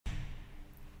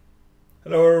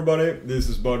Hello everybody, this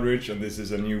is Budrich and this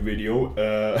is a new video.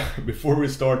 Before we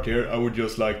start here, I would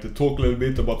just like to talk a little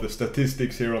bit about the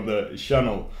statistics here on the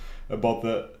channel, about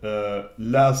the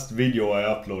last video I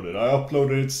uploaded. I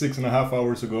uploaded it 6.5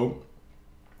 hours ago,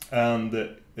 and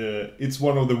it's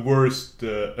one of the worst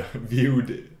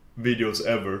viewed videos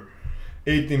ever.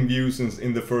 18 views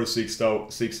in the first 6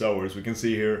 hours. We can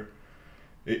see here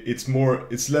it's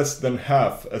less than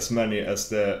half as many as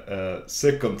the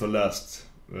second to last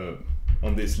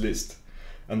on this list,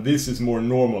 and this is more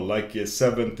normal, like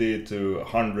 70 to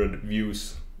 100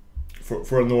 views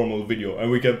for a normal video.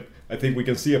 And I think we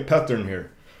can see a pattern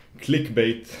here.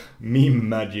 Clickbait meme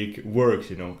magic works,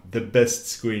 you know, the best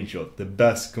screenshot, the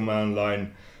best command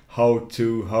line, how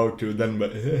to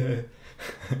then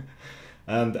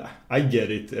and I get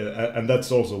it, and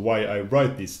that's also why I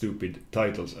write these stupid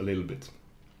titles a little bit.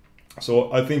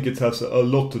 So I think it has a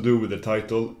lot to do with the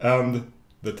title, and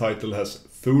the title has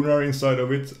thunar inside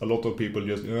of it. A lot of people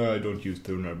just, I don't use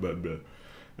thunar, blah blah.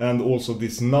 And also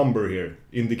this number here,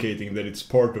 indicating that it's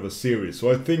part of a series.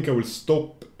 So I think I will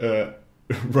stop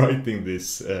writing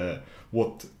this,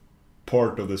 what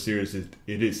part of the series it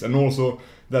is. And also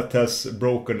that has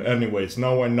broken anyways.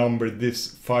 Now I numbered this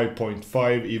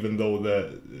 5.5, even though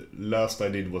the last I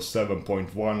did was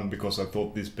 7.1, because I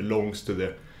thought this belongs to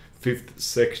the fifth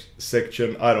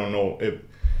section. I don't know.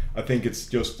 I think it's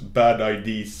just bad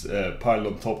ideas piled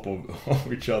on top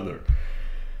of each other.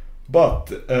 But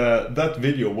that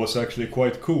video was actually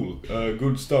quite cool.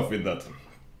 Good stuff in that.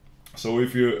 So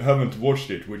if you haven't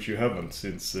watched it, which you haven't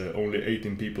since only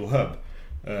 18 people have,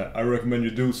 I recommend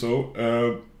you do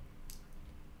so.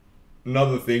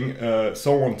 Another thing,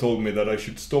 someone told me that I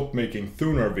should stop making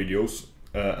thunar videos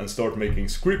and start making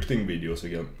scripting videos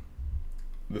again.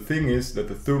 The thing is that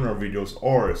the thunar videos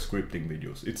are scripting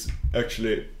videos. It's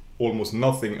actually almost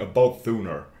nothing about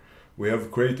thunar. We have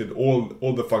created all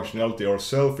the functionality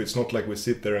ourselves. It's not like we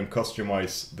sit there and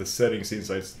customize the settings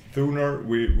inside thunar.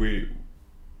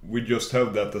 We just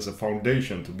have that as a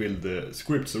foundation to build the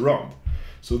scripts around.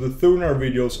 So the thunar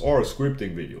videos are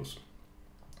scripting videos.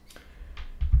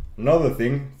 Another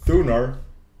thing, thunar,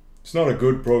 it's not a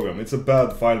good program. It's a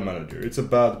bad file manager. It's a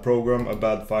bad program, a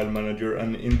bad file manager.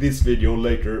 And in this video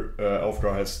later, after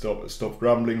I have stopped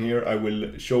rambling here, I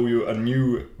will show you a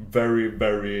new,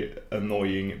 very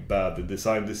annoying bad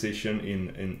design decision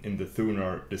in the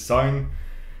thunar design.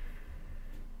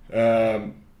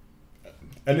 And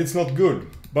it's not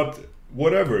good, but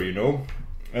whatever, you know.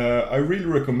 I really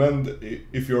recommend,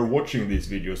 if you're watching these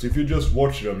videos, if you just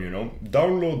watch them, you know,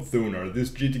 download thunar, this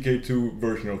GTK2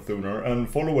 version of thunar, and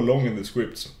follow along in the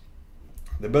scripts.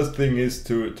 The best thing is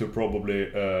to probably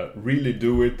really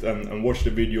do it and watch the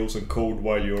videos and code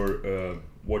while you're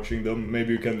watching them.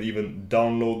 Maybe you can even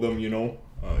download them, you know.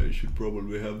 I should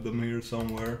probably have them here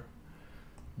somewhere.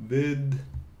 Bud.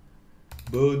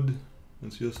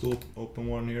 Let's just open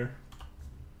one here.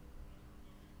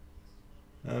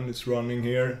 And it's running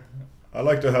here. I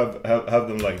like to have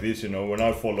them like this, you know, when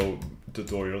I follow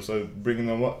tutorials. I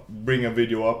bring a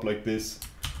video up like this,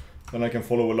 then I can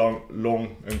follow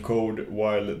along and code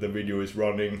while the video is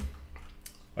running.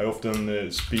 I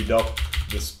often speed up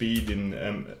the speed in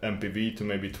MPV to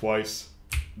maybe twice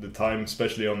the time,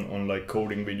 especially on like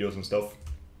coding videos and stuff.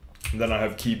 And then I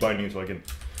have key binding so I can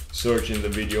search in the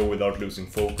video without losing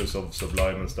focus of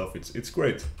Sublime and stuff. It's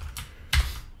great.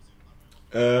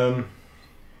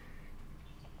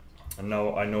 And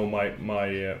now I know my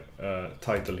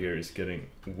title here is getting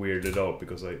weirded out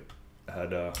because I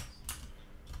had a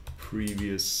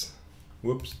previous,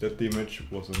 whoops, that image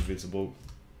wasn't visible,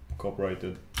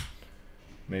 copyrighted,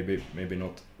 maybe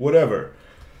not, whatever.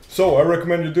 So I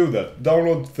recommend you do that.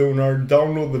 Download thunar,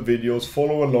 download the videos,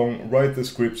 follow along, write the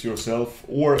scripts yourself,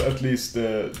 or at least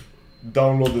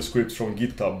download the scripts from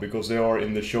GitHub, because they are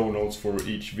in the show notes for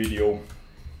each video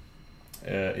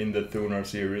in the thunar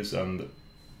series. And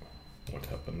what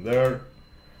happened there?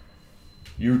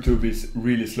 YouTube is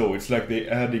really slow. It's like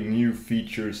they're adding new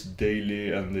features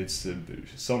daily, and it's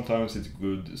sometimes it's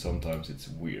good, sometimes it's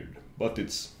weird, but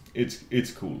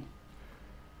it's cool.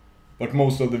 But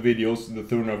most of the videos, the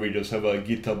thunar videos, have a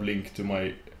GitHub link to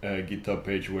my GitHub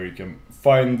page where you can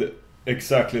find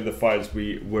exactly the files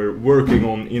we were working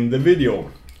on in the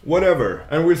video. Whatever,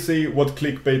 and we'll see what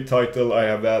clickbait title I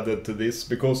have added to this,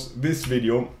 because this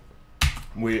video,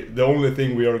 the only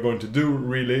thing we are going to do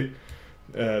really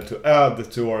to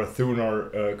add to our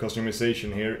thunar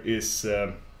customization here is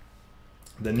the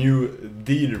new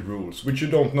dir rules, which you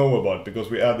don't know about because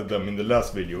we added them in the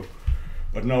last video.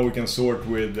 But now we can sort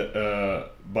with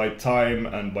by time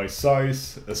and by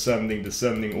size, ascending,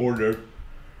 descending order.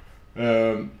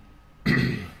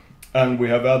 and we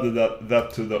have added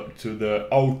that to the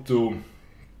auto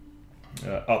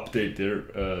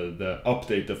updater, the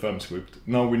update FM script.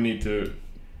 Now we need to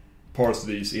parse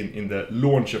these in the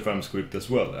launch FM script as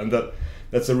well, and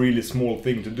that's a really small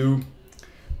thing to do.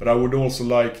 But I would also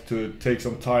like to take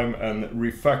some time and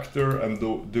refactor and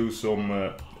do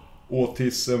some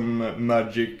autism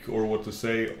magic, or what to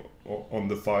say, on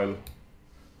the file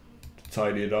to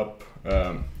tidy it up.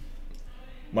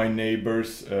 My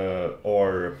neighbors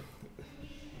are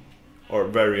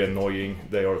very annoying.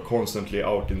 They are constantly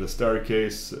out in the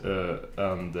staircase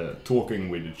and talking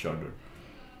with each other.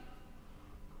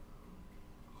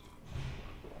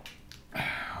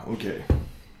 Okay.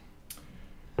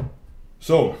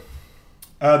 So,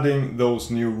 adding those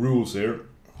new rules here,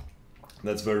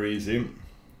 that's very easy.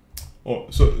 Oh,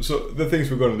 so the things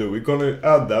we're going to do, we're going to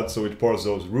add that so it parses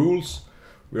those rules.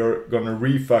 We are going to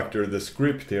refactor the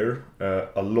script here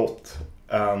a lot,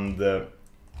 and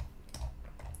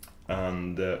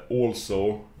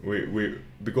also we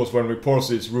because when we parse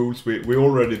these rules, we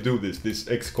already do this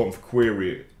xconf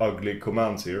query ugly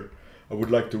commands here. I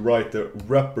would like to write a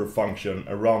wrapper function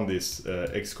around this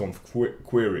xconf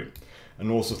query,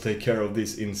 and also take care of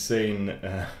this insane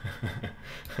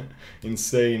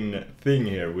insane thing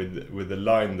here with a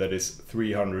line that is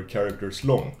 300 characters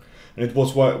long. And it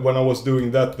was when I was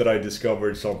doing that I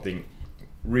discovered something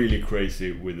really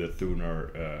crazy with the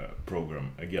thunar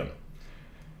program again.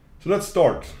 So let's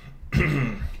start.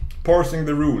 Parsing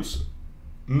the rules.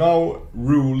 Now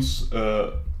rules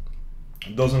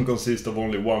doesn't consist of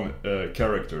only one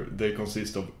character. They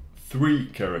consist of 3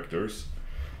 characters.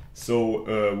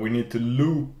 So we need to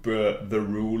loop the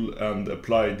rule and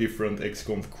apply different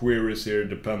xconf queries here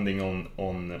depending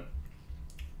on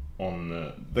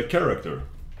the character.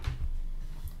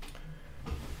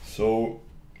 So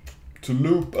to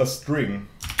loop a string,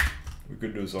 we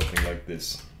could do something like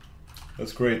this.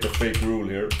 Let's create a fake rule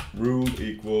here. Rule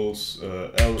equals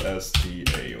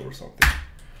LSTA or something.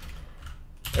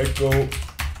 Echo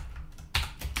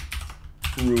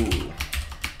rule.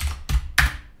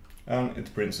 And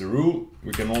it prints the rule.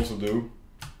 We can also do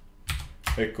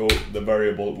echo the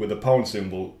variable with a pound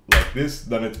symbol like this.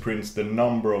 Then it prints the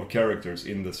number of characters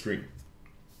in the string.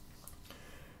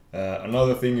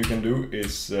 Another thing you can do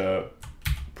is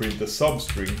print a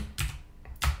substring.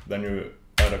 Then you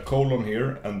add a colon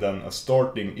here and then a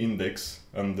starting index,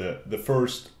 and the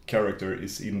first character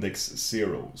is index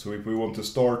 0. So if we want to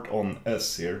start on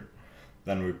S here,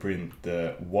 then we print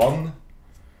 1,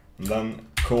 and then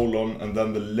colon, and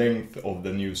then the length of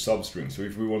the new substring. So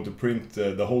if we want to print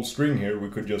the whole string here, we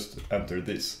could just enter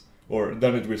this, or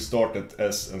then it will start at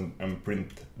S and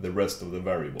print the rest of the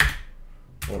variable.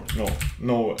 Or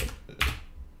no,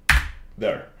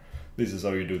 there. This is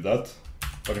how you do that.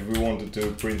 But if we wanted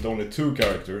to print only 2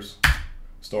 characters,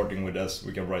 starting with S,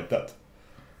 we can write that.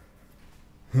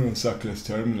 Sackless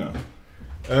terminal.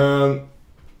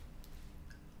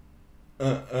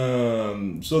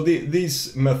 So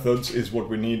these methods is what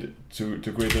we need to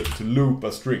create to loop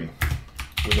a string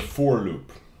with a for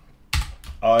loop.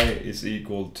 I is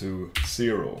equal to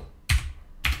 0,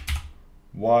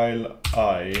 while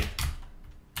I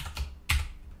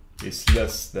is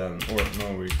less than, or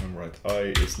no, we can write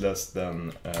I is less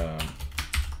than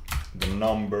the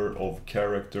number of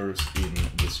characters in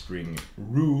the string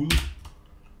rule.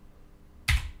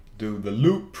 Do the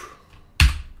loop.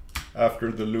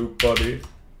 After the loop body,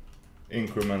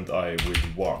 increment I with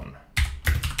 1.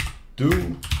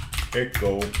 Do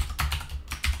echo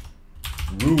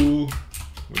rule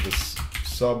with a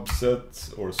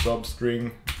subset or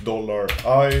substring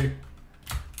 $I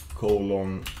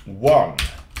colon 1.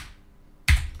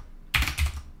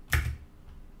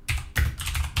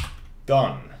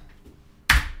 Done.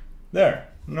 There.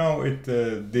 Now it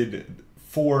did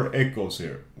 4 echoes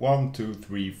here. 1, 2,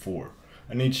 3, 4.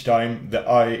 And each time the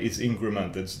I is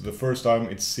incremented. So the first time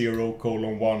it's 0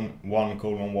 colon 1, 1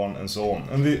 colon 1, and so on.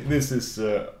 And this is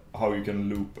how you can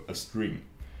loop a string.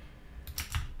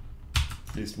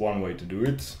 At least one way to do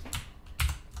it.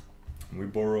 We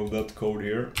borrow that code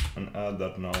here and add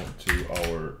that now to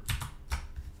our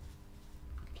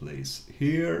place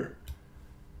here.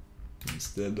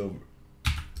 Instead of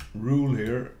rule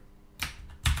here,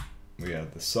 we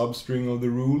add the substring of the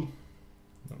rule.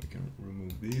 Then we can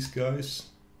remove these guys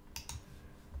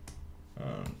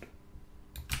and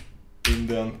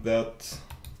indent that,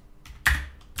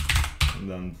 and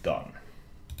then done.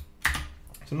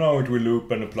 So now it will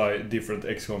loop and apply different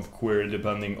xconf query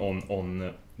depending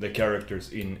on the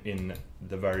characters in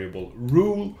the variable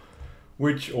rule,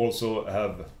 which also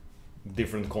have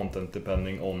different content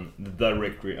depending on the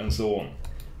directory and so on.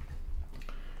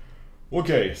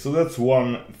 Okay, so that's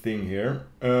one thing here.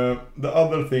 The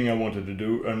other thing I wanted to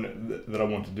do, and that I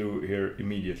want to do here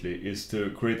immediately, is to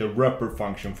create a wrapper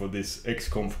function for this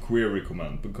xconf query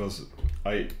command, because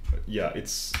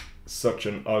it's such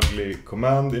an ugly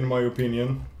command in my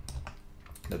opinion.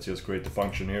 Let's just create the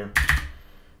function here.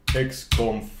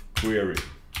 Xconf query.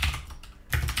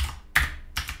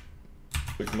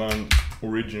 The command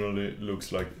originally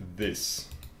looks like this.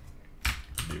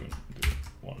 Even do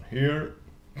one here.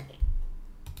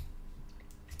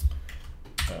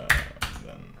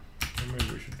 Then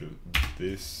maybe we should do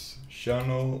this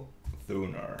channel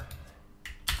thunar.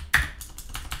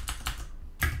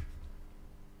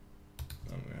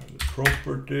 Then we have the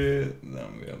property,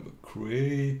 then we have a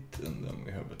create, and then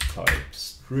we have a type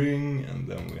string, and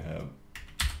then we have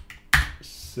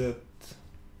set.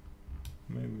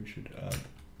 Maybe we should add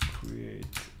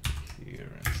create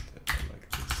here instead, like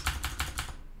this.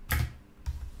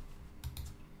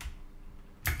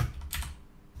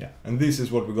 Yeah, and this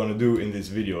is what we're gonna do in this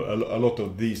video. A lot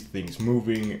of these things,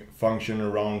 moving function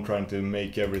around, trying to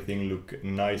make everything look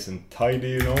nice and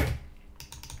tidy, you know.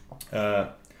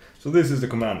 So this is the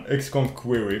command, xconf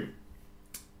query.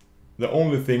 The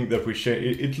only thing that we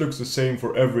change, it looks the same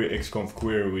for every xconf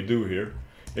query we do here,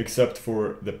 except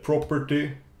for the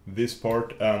property, this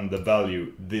part, and the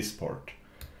value, this part.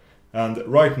 And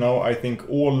right now I think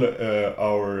all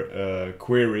our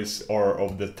queries are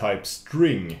of the type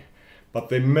string, but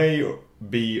they may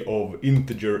be of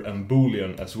integer and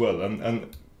boolean as well,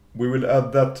 and we will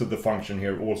add that to the function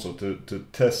here also to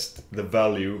test the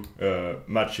value,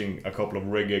 matching a couple of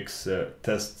regex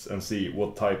tests and see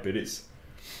what type it is.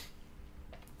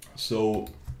 So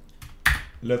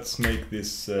let's make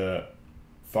this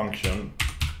function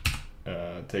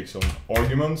take some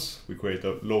arguments. We create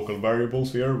a local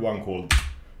variables here, one called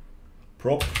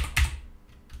prop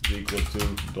is equal to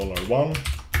 $1,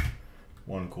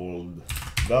 one called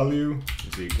value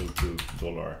is equal to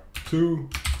 $2,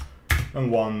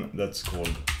 and one that's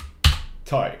called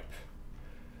type.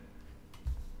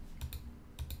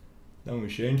 Then we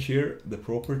change here the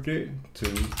property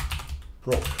to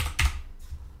prop,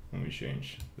 and we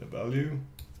change the value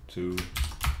to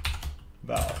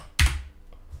val.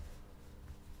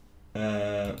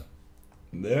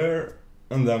 There,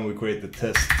 and then we create the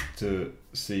test to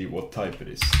see what type it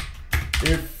is.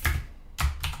 If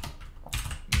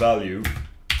value,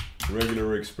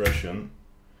 regular expression,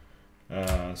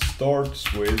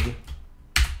 starts with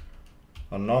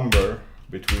a number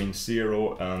between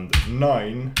 0 and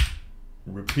 9,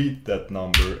 repeat that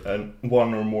number and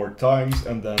one or more times,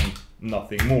 and then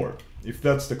nothing more. If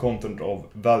that's the content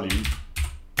of value,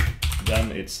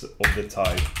 then it's of the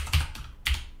type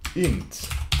int.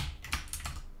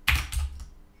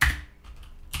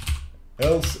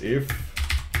 Else if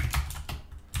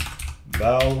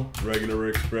val, regular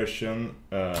expression,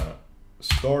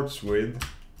 starts with,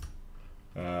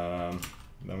 then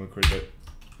we create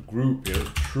a group here,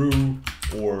 true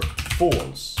or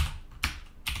false,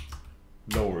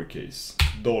 lowercase,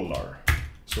 $.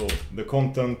 So the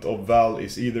content of val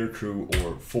is either true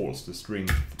or false, the string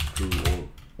true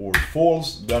or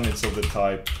false, then it's of the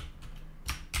type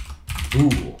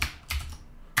bool,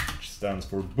 which stands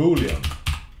for boolean.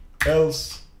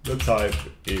 Else the type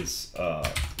is a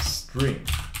string.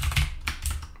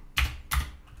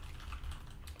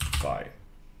 Fine.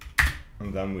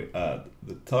 And then we add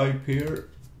the type here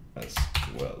as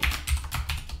well.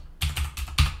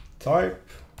 Type,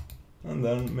 and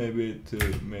then maybe to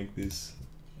make this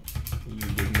a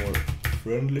little bit more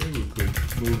friendly, we could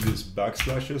move these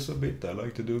backslashes a bit. I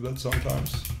like to do that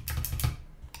sometimes.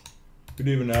 Could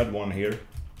even add one here.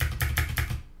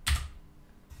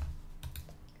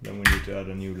 Then we need to add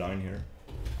a new line here.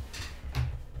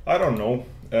 I don't know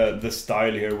the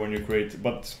style here when you create,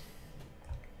 but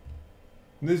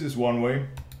this is one way.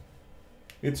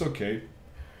 It's okay.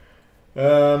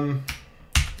 And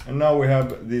now we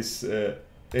have this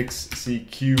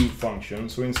xcq function.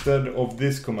 So instead of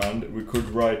this command, we could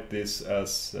write this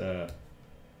as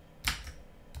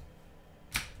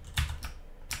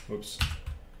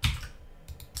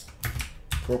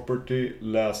property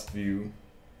last view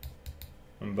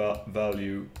and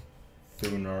value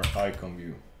thunar icon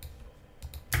view.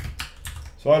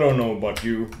 So I don't know about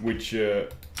you which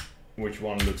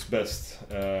one looks best,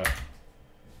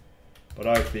 but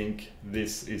I think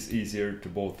this is easier to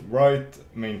both write,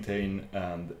 maintain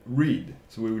and read,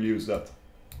 so we will use that.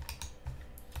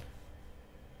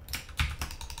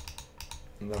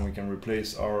 And then we can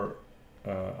replace our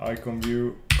icon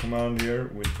view command here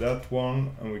with that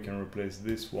one, and we can replace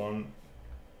this one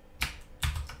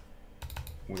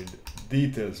with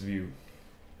details view.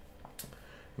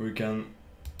 We can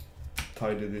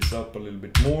tidy this up a little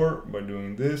bit more by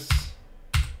doing this.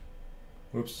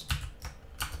 Oops.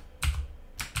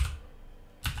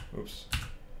 Oops.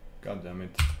 God damn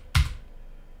it.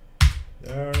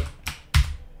 There.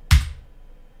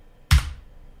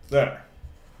 There.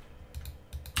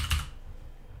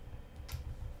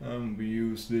 And we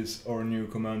use this, our new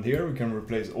command here. We can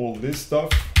replace all this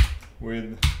stuff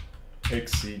with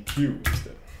xeq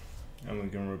instead. And we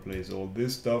can replace all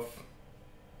this stuff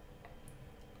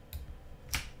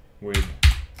with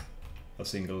a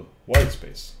single white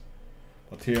space.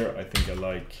 But here I think I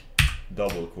like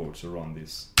double quotes around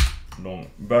these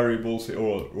long variables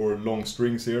or long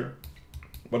strings here.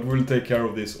 But we'll take care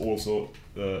of this also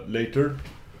later.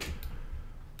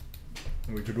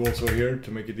 We could also here, to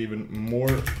make it even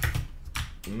more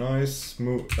nice,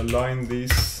 align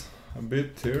these a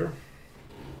bit here.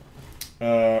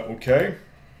 Okay,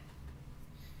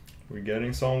 we're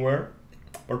getting somewhere.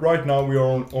 But right now we are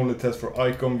on only test for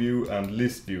icon view and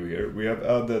list view here. We have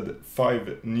added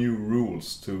 5 new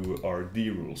rules to our D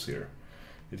rules here.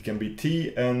 It can be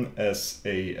T, N, S,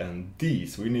 A, and D,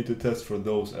 so we need to test for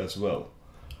those as well.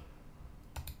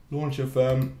 Launch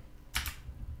FM,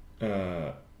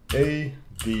 A,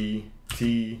 D,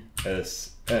 T,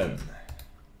 S, N.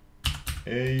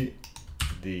 A,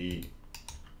 D,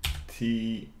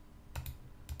 T,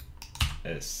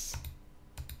 S,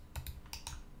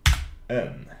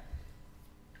 N.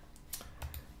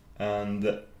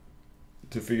 And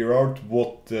to figure out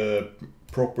what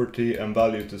property and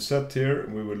value to set here,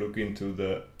 we will look into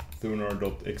the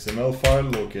thunar.xml file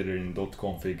located in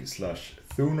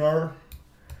 .config/thunar.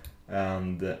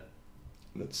 And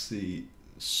let's see,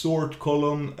 sort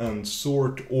column and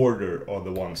sort order are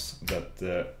the ones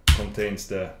that contains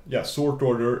the, sort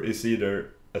order is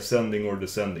either ascending or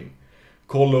descending.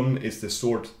 Column is the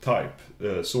sort type,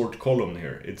 sort column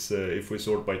here. It's if we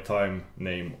sort by time,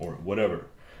 name, or whatever.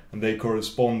 And they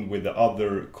correspond with the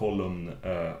other column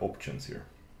options here.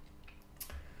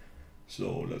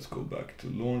 So let's go back to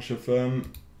LaunchFM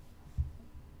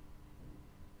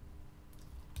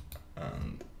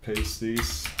and paste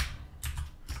these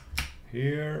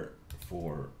here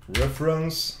for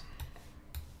reference.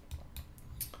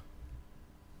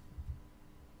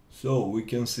 So we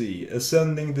can see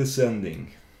ascending,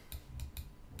 descending.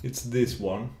 It's this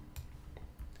one.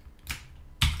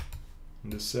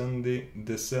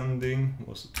 Descending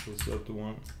was that the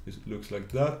one? It looks like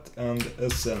that, and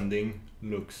ascending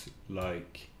looks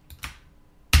like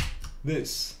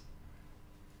this.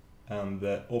 And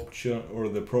the option or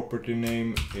the property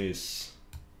name is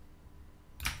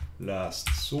last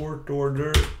sort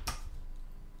order.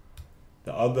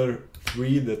 The other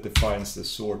 3 that defines the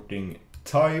sorting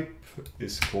type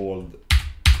is called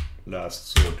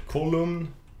last sort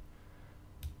column,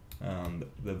 and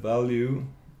the value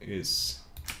is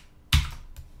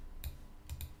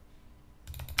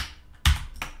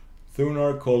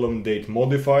thunar column date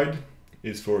modified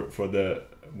is for the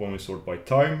when we sort by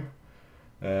time.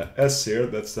 S here,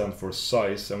 that stands for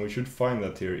size, and we should find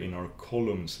that here in our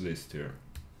columns list here.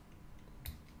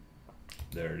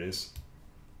 There it is.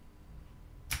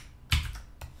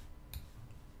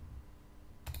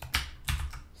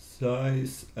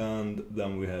 Size, and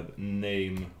then we have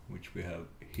name, which we have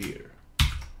here.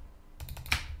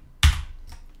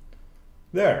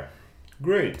 There,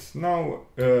 great. Now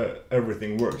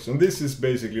everything works, and this is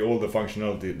basically all the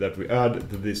functionality that we add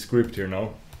to this script here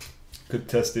now. Could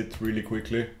test it really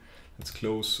quickly. Let's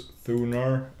close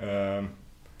thunar.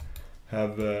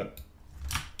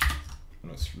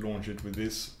 Let's launch it with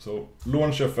this. So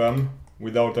launch FM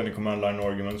without any command line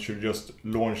arguments should just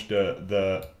launch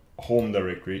the home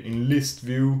directory in list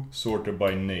view sorted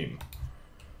by name.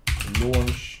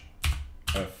 Launch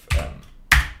FM.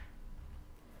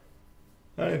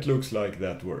 And it looks like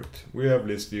that worked. We have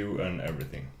list view and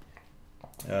everything.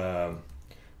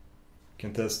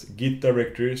 Can test git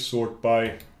directory, sort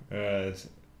by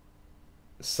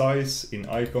size in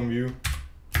icon view.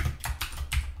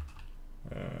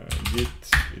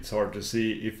 Git, it's hard to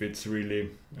see if it's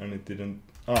really, and it didn't,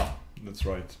 that's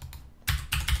right.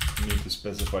 You need to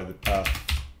specify the path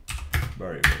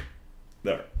variable.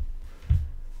 There.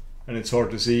 And it's hard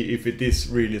to see if it is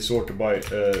really sorted by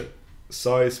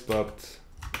size, but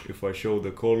if I show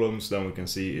the columns, then we can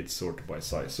see it's sorted by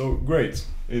size. So great,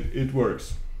 it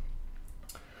works.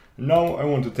 Now I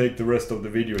want to take the rest of the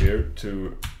video here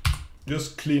to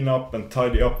just clean up and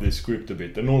tidy up this script a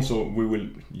bit, and also we will,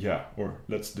 or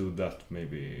let's do that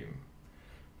maybe,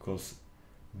 because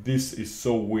this is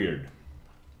so weird.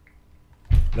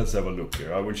 Let's have a look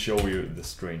here. I will show you the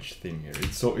strange thing here.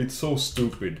 It's so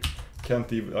stupid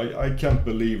I can't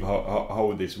believe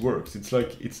how this works. It's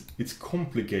like it's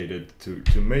complicated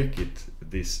to make it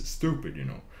this stupid, you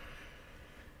know.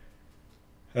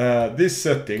 This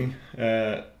setting,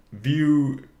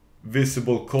 view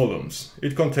visible columns.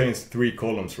 It contains 3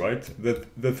 columns, right?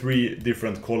 The 3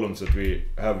 different columns that we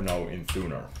have now in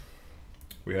thunar.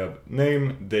 We have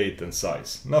name, date, and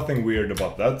size. Nothing weird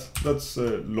about that. That's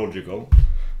logical.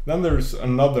 Then there's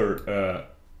another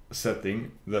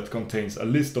setting that contains a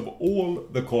list of all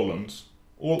the columns,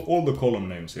 all the column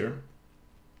names here,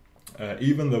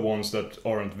 even the ones that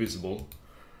aren't visible.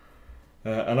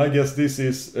 And I guess this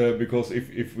is because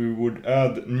if we would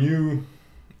add new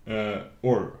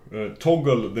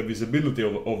toggle the visibility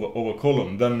of a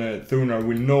column, then thunar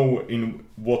will know in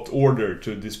what order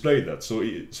to display that. So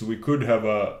we could have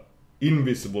a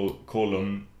invisible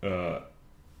column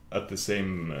at the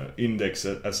same index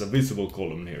as a visible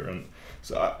column here, and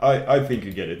so I think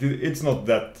you get it. It's not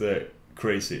that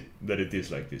crazy that it is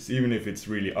like this, even if it's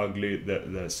really ugly,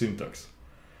 the syntax.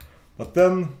 But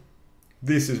then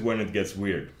this is when it gets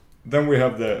weird. Then we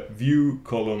have the view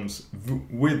columns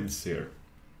widths here,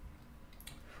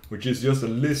 which is just a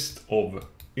list of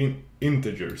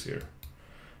integers here.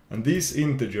 And these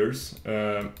integers,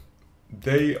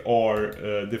 they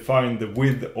are define the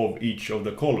width of each of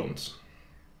the columns.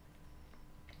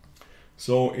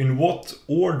 So in what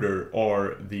order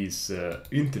are these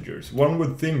integers? One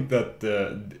would think that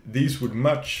these would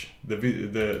match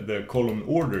the column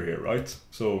order here, right?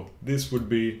 So this would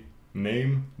be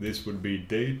name, this would be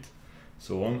date,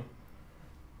 so on.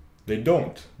 They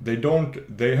don't.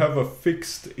 They have a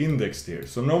fixed index here.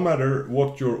 So no matter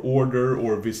what your order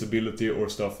or visibility or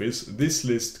stuff is, this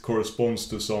list corresponds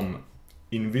to some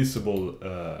invisible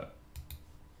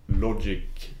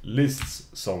logic lists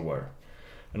somewhere.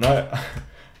 And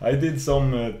I did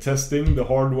some testing the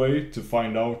hard way to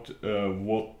find out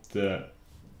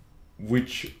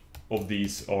which of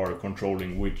these are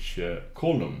controlling which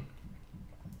column.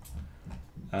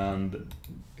 And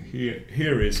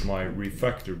here is my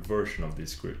refactored version of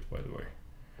this script, by the way.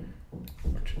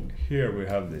 But here we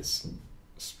have this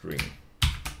string.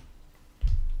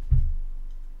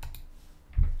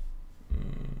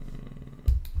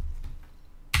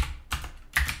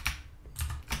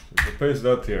 So if I paste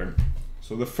that here.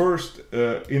 So the first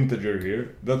integer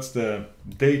here, that's the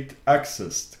date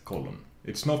accessed column.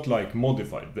 It's not like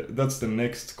modified. That's the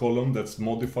next column that's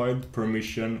modified,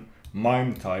 permission,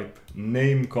 MIME type,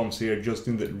 name comes here just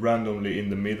randomly in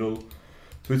the middle.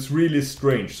 So it's really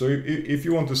strange. So if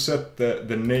you want to set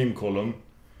the name column,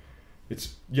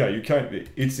 it's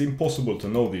impossible to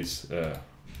know these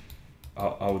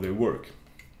how they work.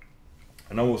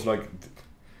 And I was like,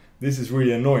 this is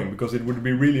really annoying, because it would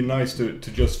be really nice to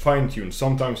just fine-tune.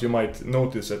 Sometimes you might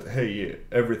notice that, hey,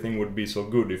 everything would be so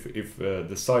good if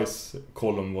the size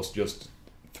column was just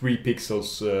 3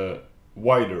 pixels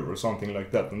wider or something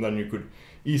like that, and then you could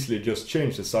easily just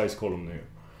change the size column there.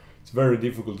 It's very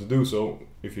difficult to do so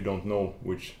if you don't know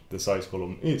which the size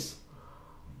column is.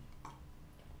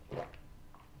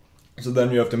 So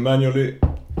then you have to manually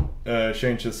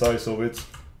change the size of it.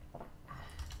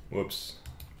 Whoops.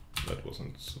 That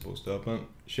wasn't supposed to happen.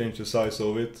 Change the size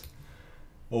of it.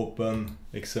 Open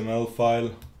XML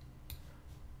file.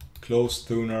 Close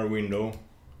thunar window.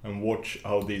 And watch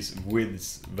how these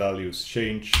width values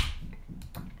change.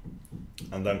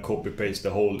 And then copy paste the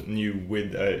whole new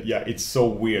width. Yeah, it's so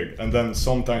weird. And then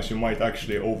sometimes you might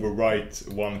actually overwrite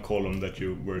one column that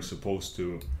you were supposed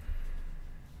to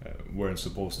weren't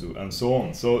supposed to, and so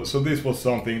on. So this was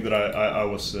something that I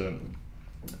was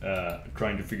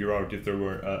trying to figure out if there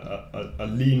were a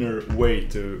leaner way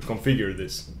to configure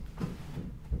this.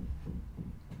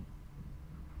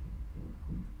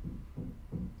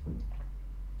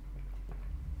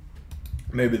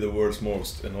 Maybe the world's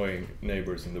most annoying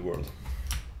neighbors in the world.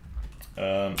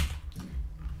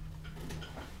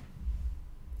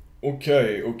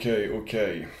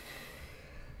 Okay.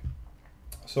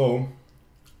 So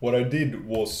what I did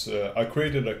was I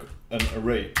created an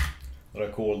array that I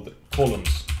called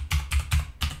columns.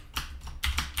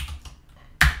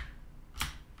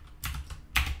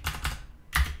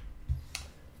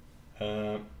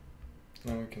 Now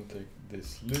we can take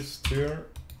this list here.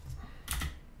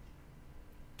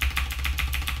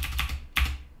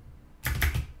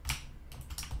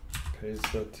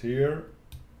 Paste that here.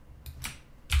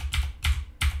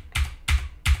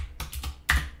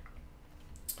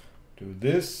 Do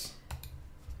this.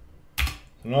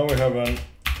 So now we have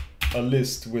a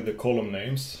list with the column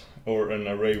names, or an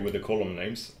array with the column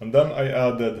names, and then I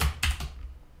added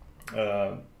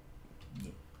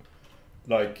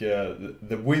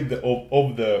the width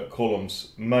of the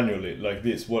columns manually, like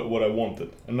this, what I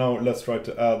wanted. And now let's try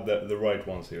to add the right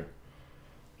ones here.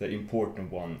 The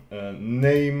important one.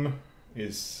 Name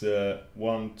is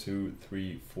 1, 2,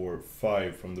 3, 4,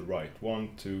 5 from the right. 1,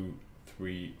 2,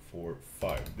 3, 4,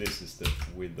 5. This is the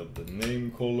width of the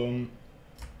name column.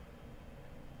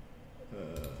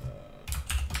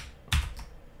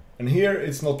 And here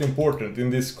it's not important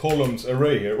in this columns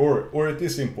array here, or it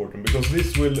is important because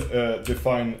this will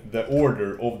define the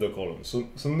order of the columns.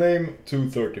 So name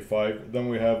 235, then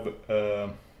we have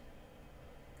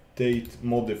date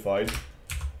modified,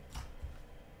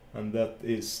 and that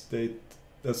is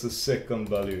that's the second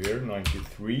value here,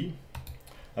 93.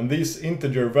 And these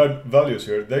integer values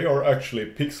here, they are actually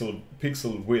pixel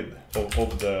width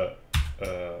of the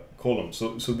column.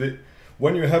 So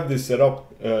when you have this set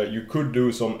up, you could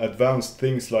do some advanced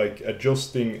things like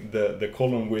adjusting the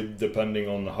column width depending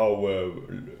on how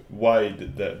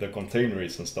wide the container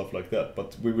is and stuff like that,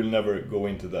 but we will never go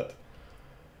into that.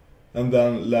 And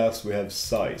then last we have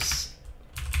size.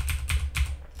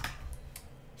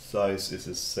 Size is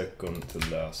the second to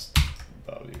last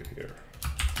value here.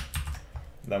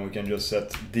 Then we can just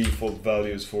set default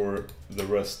values for the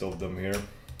rest of them here.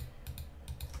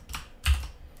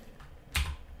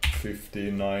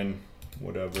 59,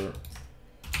 whatever,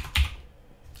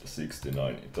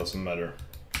 69, it doesn't matter.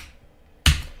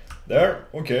 There,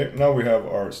 okay, now we have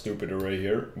our stupid array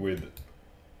here with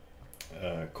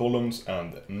columns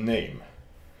and name.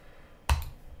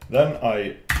 Then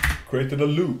I created a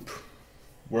loop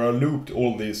where I looped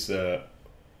all these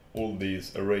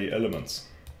array elements.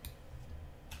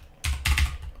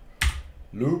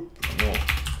 Loop, no,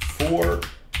 for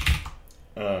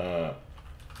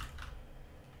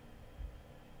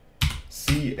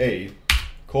CA,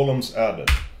 columns added,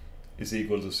 is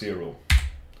equal to 0.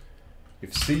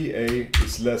 If CA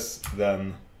is less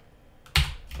than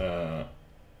the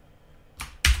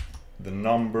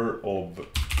number of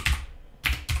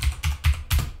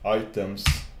items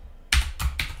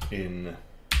in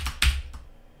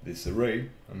this array,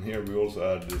 and here we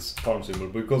also add this pound symbol,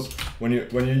 because when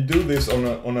you do this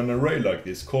on an array like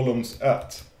this, columns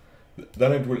at,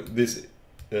 then it will, this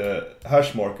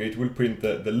hash marker, it will print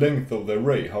the length of the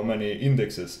array, how many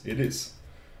indexes it is,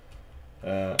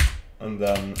 and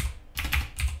then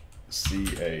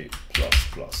CA++.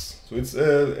 So it's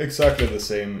exactly the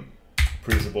same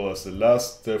principle as the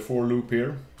last for loop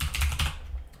here.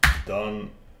 Done,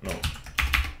 no,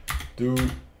 do,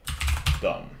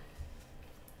 done.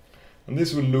 And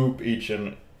this will loop each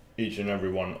and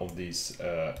every one of these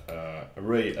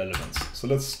array elements. So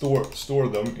let's store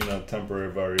them in a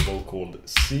temporary variable called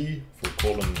C for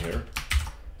column here.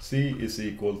 C is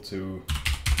equal to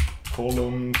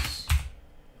columns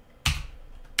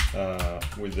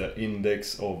with the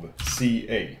index of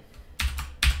CA.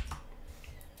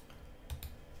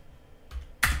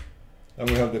 And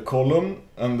we have the column,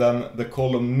 and then the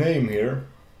column name here,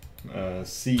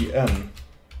 CN,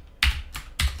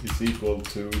 is equal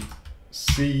to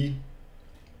C,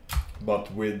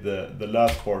 but with the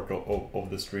last part of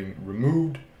the string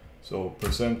removed. So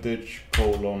percentage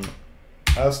colon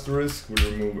asterisk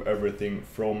will remove everything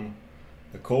from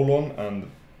the colon and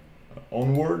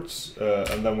onwards,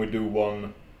 and then we do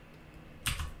one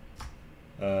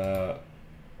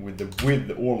with the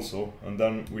width also, and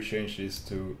then we change this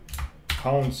to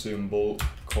pound symbol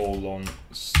colon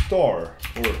star,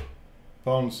 or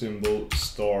pound symbol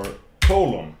star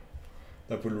colon.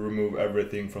 That will remove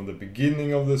everything from the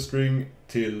beginning of the string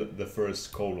till the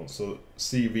first colon. So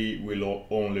CV will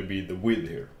only be the width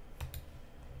here.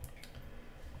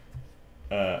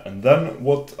 And then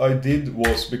what I did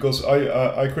was, because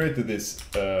I created this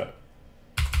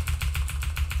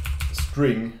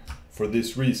string for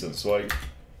this reason, so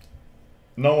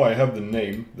now I have the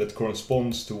name that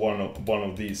corresponds to one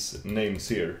of these names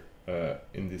here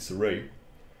in this array.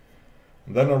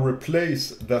 And then I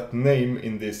replace that name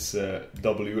in this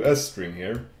WS string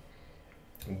here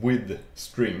with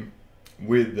string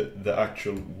with the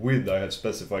actual width I have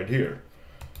specified here.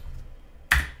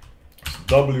 So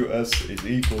WS is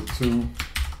equal to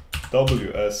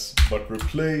WS, but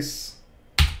replace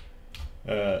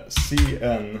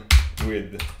CN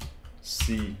with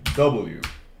CW.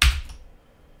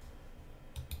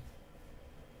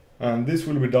 And this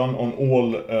will be done on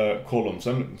all columns,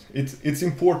 and it's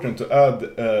important to add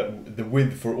the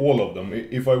width for all of them.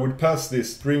 If I would pass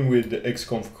this string with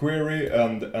xconf query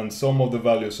and some of the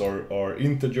values are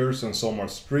integers and some are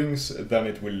strings, then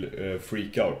it will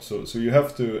freak out. So you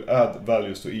have to add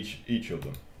values to each of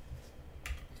them.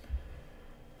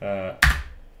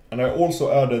 And I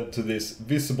also added to this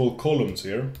visible columns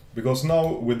here, because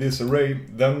now with this array,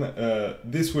 then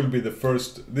this will be the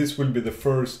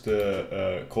first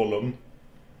column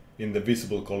in the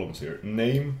visible columns here,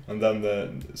 name, and then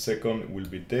the second will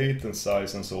be date and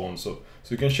size and so on. So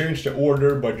you can change the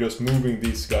order by just moving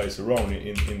these guys around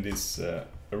in this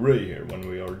array here when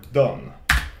we are done.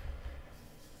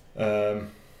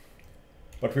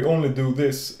 But we only do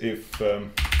this if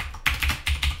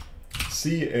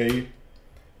CA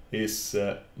is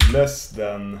less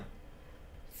than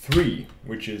 3,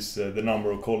 which is the number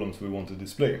of columns we want to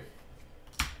display.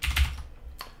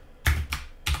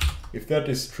 If that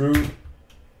is true,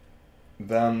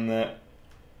 then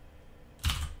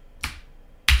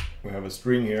we have a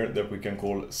string here that we can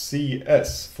call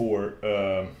CS for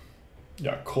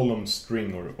column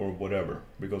string or whatever,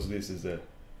 because this is a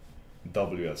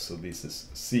WS, so this is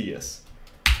CS,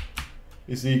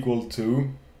 is equal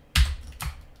to,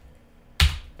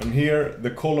 and here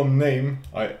the column name,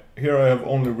 here I have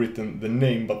only written the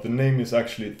name, but the name is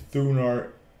actually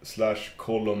thunar /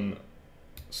 column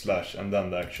 / and then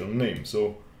the actual name.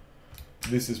 So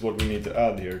this is what we need to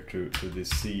add here to this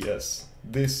CS,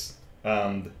 this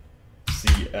and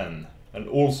CN, and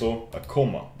also a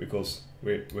comma, because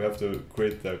we have to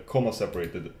create the comma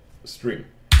separated string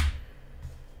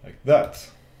like that.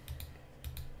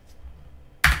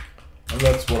 And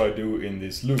that's what I do in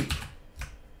this loop.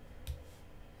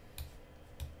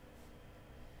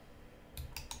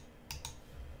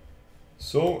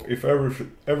 So if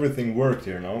everything worked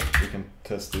here now, we can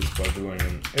test this by doing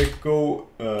an echo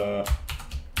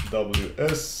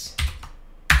WS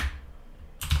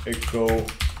echo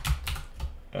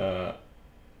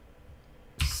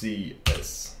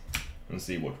CS and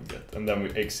see what we get. And then we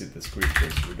exit the script here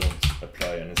so we don't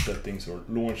apply any settings or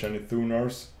launch any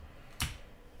thunars.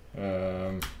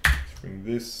 Let's bring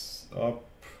this up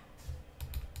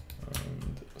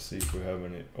and see if we have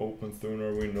any open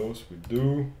thunar windows. We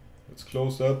do. Let's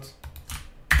close that.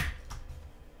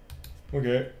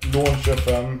 Okay, launch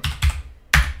FM.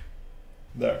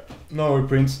 There. Now it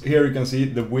prints. Here you can see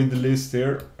the with list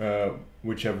here,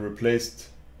 which have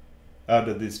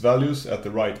added these values at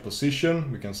the right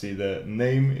position. We can see the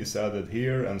name is added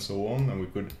here and so on, and we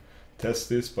could test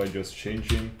this by just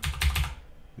changing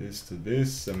this to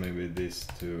this and maybe this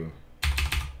to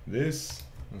this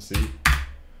and see.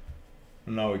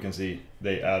 And now we can see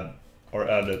they are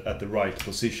added at the right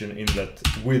position in that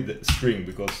with string,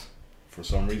 because for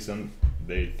some reason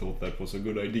they thought that was a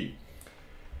good idea.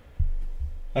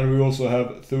 And we also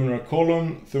have thunar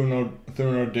column,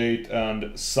 thunar date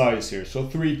and size here. So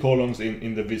 3 columns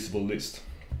in the visible list.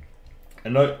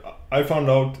 And I found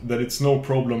out that it's no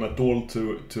problem at all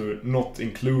to not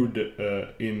include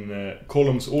in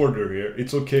columns order here.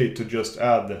 It's okay to just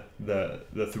add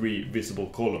the 3 visible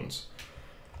columns.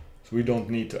 So we don't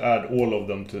need to add all of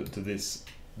them to this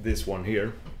one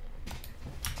here.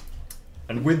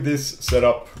 And with this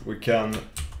setup, we can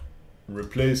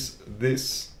replace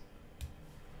this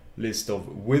list of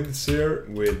widths here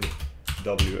with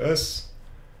WS,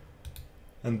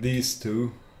 and these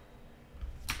two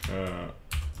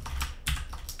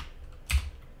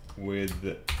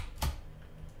with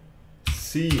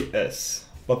CS.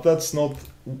 But that's not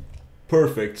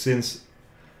perfect, since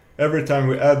every time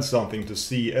we add something to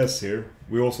CS here,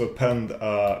 we also append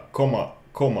a comma.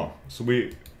 So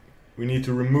we need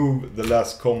to remove the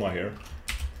last comma here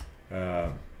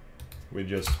with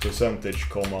just percentage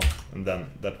comma, and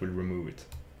then that will remove it.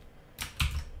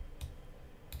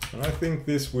 And I think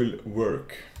this will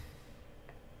work.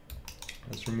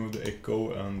 Let's remove the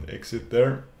echo and exit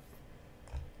there.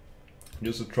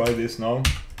 Just to try this now.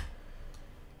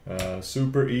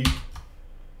 Super E.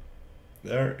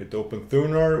 There, it opened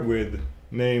thunar with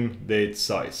name, date,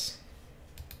 size.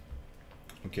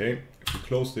 Okay, if we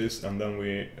close this, and then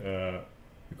we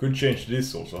could change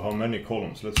this also, how many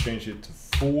columns. Let's change it to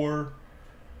 4,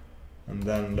 and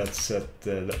then let's set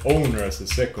the owner as the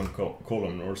second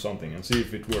column or something, and see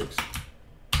if it works.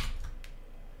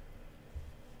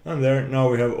 And there, now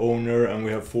we have owner, and we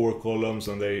have 4 columns,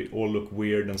 and they all look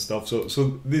weird and stuff.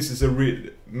 So this is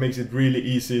makes it really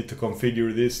easy to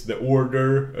configure this. The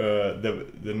order,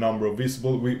 the number of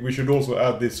visible. We should also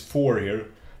add this 4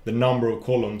 here, the number of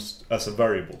columns, as a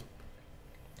variable.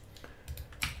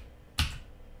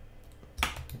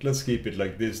 Let's keep it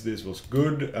like this. This was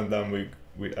good, and then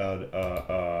we add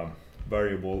a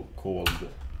variable called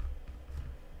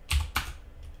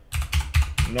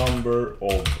number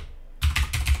of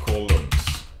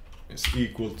columns is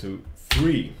equal to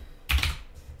 3,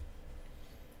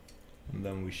 and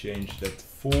then we change that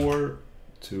 4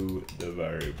 to the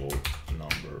variable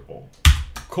number of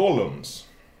columns.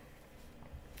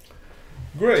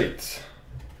 Great.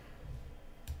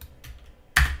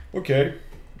 Okay.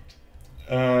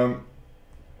 Now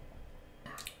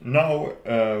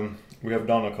we have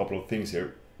done a couple of things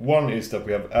here. One is that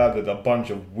we have added a bunch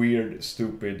of weird,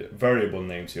 stupid variable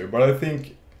names here, but I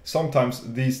think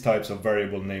sometimes these types of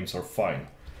variable names are fine,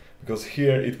 because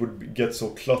here it would get so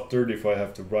cluttered if I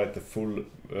have to write the full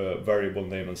variable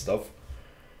name and stuff.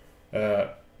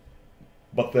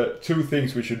 But the two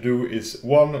things we should do is,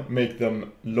 one, make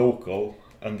them local,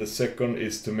 and the second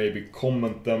is to maybe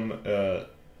comment them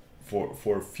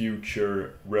for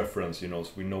future reference, you know,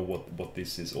 so we know what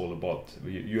this is all about.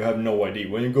 You have no idea.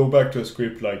 When you go back to a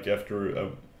script like after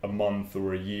a month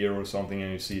or a year or something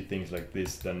and you see things like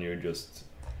this, then you just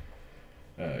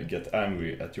get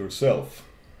angry at yourself.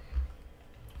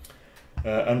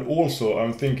 And also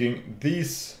I'm thinking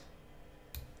these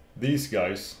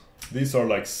guys, these are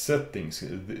like settings.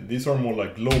 These are more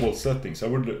like global settings.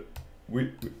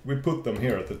 We put them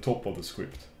here at the top of the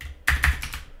script.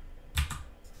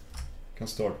 Can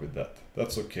start with that.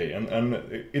 That's okay, and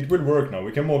it will work now.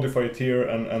 We can modify it here,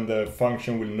 and the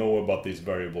function will know about these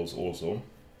variables also.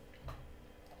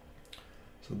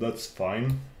 So that's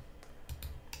fine.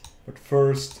 But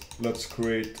first, let's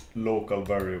create local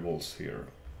variables here.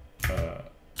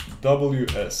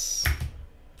 WS,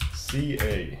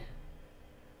 CA,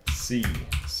 C,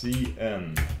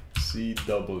 CN,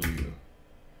 CW,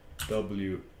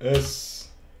 WS,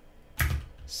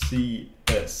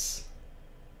 CS.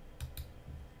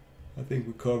 I think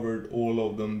we covered all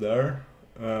of them there.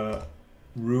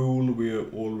 Rule, we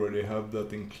already have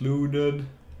that included.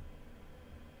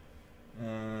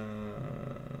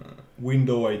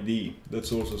 Window ID,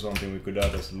 that's also something we could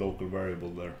add as a local variable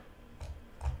there.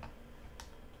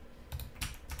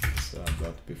 Let's add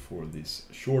that before these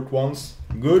short ones.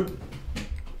 Good.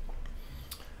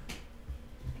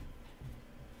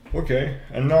 Okay,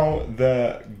 and now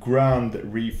the grand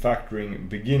refactoring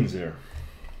begins here.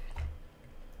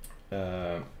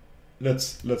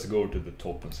 Let's go to the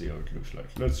top and see how it looks like.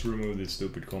 Let's remove these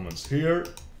stupid comments here.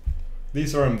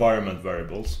 These are environment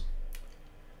variables.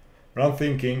 But I'm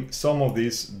thinking some of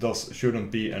these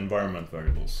shouldn't be environment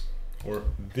variables. Or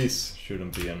this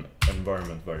shouldn't be an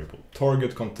environment variable.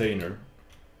 Target container.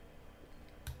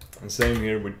 And same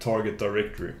here with target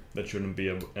directory. That shouldn't be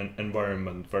an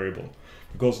environment variable.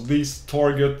 Because these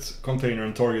target container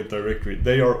and target directory,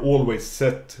 they are always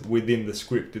set within the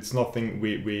script. It's nothing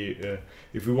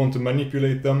if we want to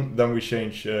manipulate them, then we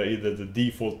change either the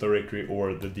default directory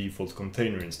or the default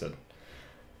container instead,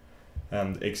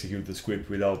 and execute the script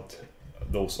without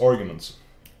those arguments.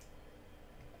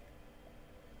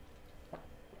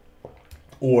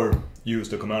 Or use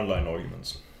the command line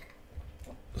arguments.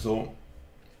 So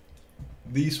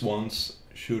these ones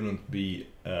shouldn't be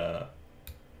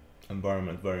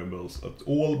environment variables at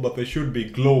all, but they should be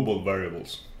global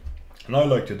variables. And I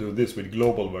like to do this with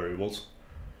global variables.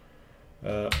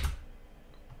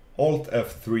 Alt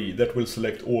F3, that will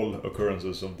select all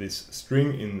occurrences of this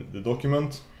string in the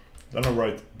document. Then I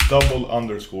write double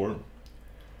underscore,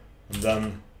 and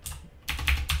then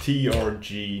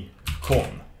trg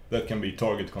con, that can be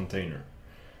target container.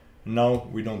 Now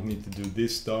we don't need to do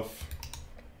this stuff.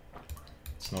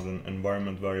 It's not an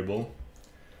environment variable.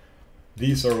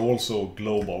 These are also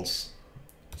globals,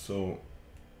 so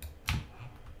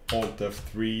Alt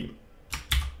F3,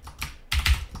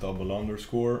 double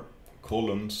underscore,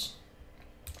 columns,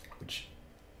 which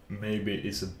maybe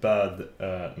is a bad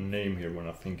name here when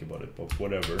I think about it, but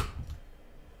whatever.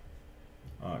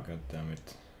 Ah, god damn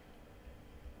it.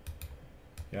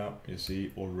 Yeah, you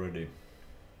see already.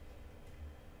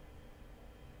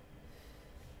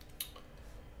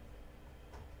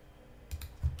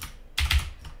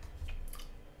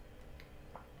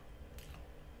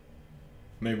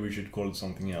 Maybe we should call it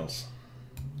something else.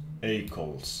 A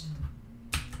calls.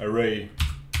 Array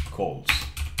calls.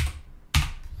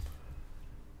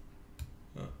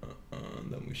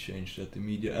 And then we change that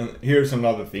immediately. And here's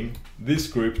another thing. This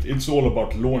script, it's all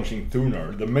about launching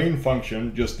thunar. The main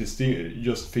function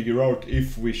just figure out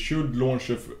if we should launch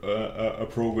a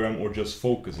program or just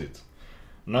focus it.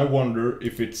 And I wonder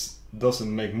if it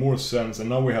doesn't make more sense. And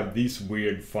now we have these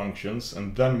weird functions,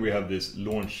 and then we have this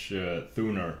launch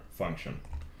thunar function.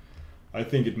 I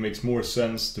think it makes more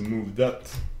sense to move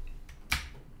that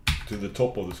to the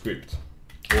top of the script,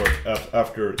 or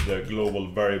after the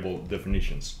global variable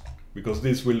definitions, because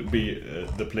this will be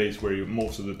the place where you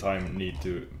most of the time need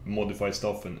to modify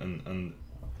stuff and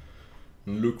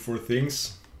look for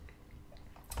things.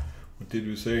 What did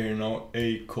we say here now?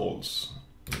 A calls.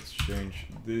 Let's change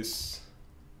this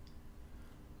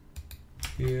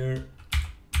here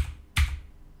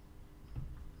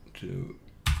to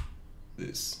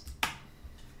this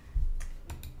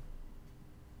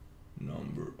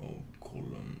number of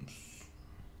columns.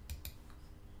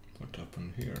 What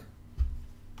happened here?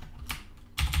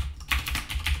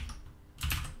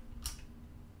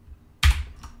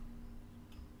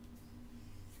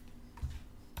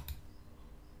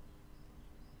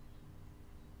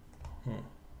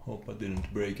 Hope I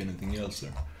didn't break anything else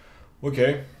there.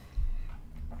 Okay.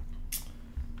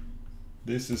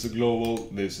 This is a global,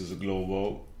 this is a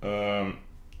global.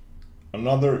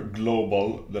 Another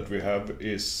global that we have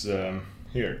is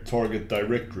here, target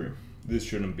directory. This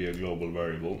shouldn't be a global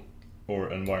variable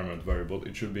or environment variable.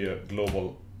 It should be a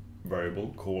global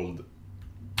variable called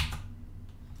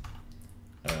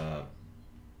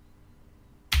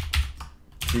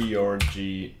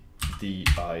trgdir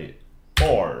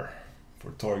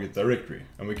for target directory,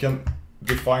 and we can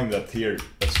define that here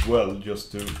as well,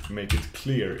 just to make it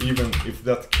clear. Even if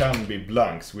that can be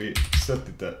blanks, we set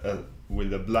it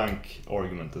with a blank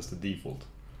argument as the default.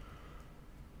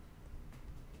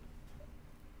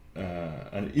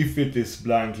 And if it is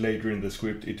blank later in the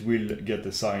script, it will get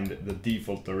assigned the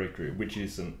default directory, which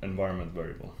is an environment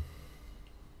variable.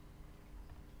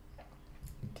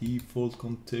 Default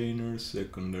container,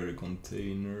 secondary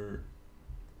container.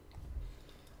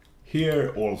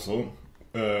 Here also,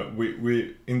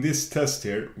 we in this test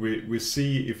here, we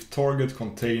see if target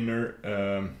container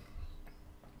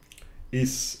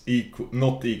is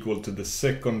not equal to the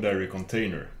secondary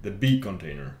container, the B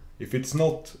container. If it's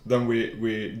not, then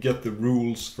we get the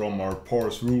rules from our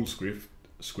parse rule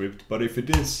script. But if it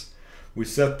is, we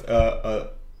set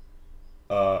a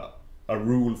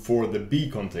rule for the B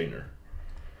container,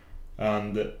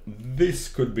 and this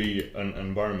could be an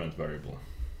environment variable.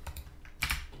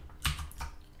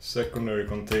 Secondary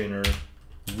container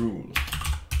rule.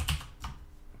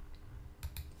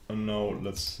 And now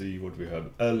let's see what we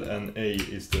have. LNA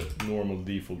is the normal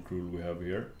default rule we have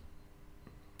here.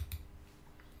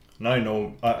 And I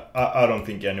know, I don't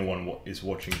think anyone is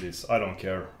watching this. I don't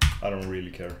care. I don't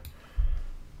really care.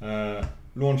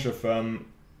 Launch FM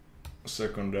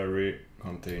secondary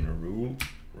container rule.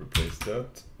 Replace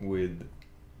that with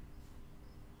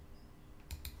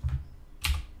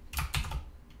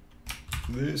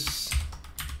this.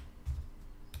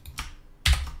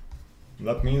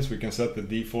 That means we can set the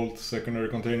default secondary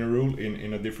container rule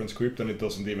in a different script, and it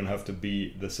doesn't even have to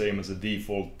be the same as a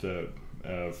default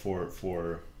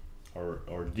for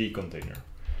our D container,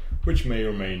 which may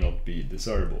or may not be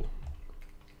desirable.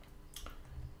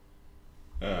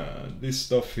 This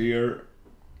stuff here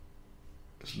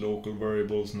is local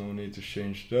variables, no need to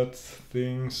change that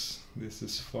things. This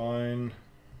is fine.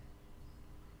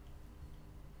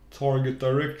 Target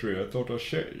directory, I thought I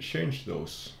changed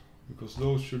those, because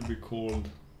those should be called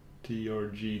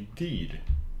trgdir.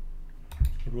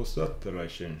 What was that I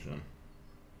changed them?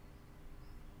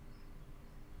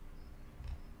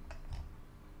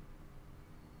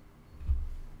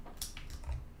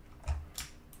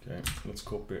 Okay, let's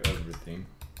copy everything.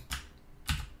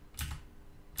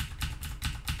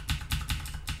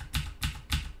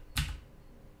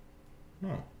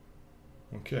 Oh,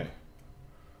 okay.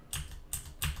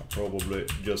 I probably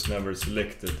just never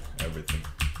selected everything.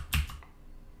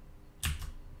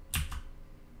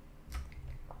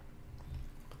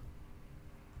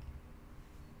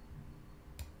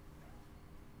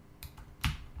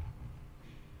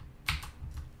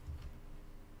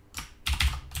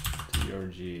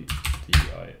 trgdir.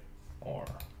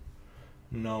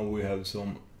 Now we have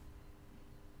some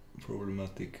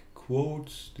problematic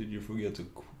quotes. Did you forget to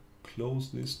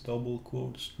close this double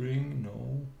quote string?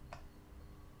 No.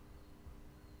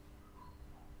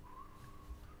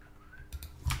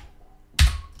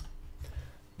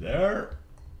 There.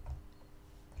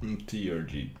 And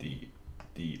trgdir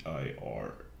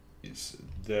is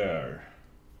there.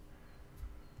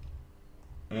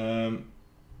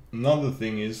 Another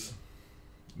thing is,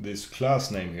 this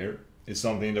class name here is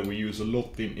something that we use a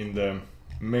lot in the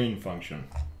main function.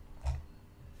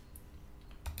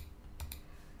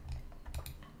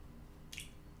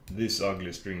 This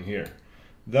ugly string here.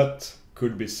 That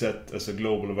could be set as a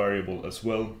global variable as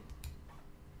well.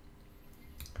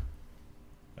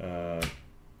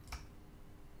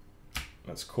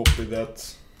 Let's copy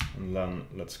that, and then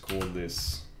let's call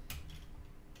this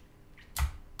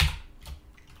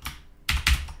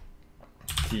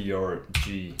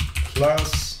trg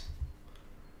class,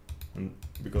 and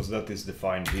because that is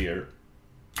defined here.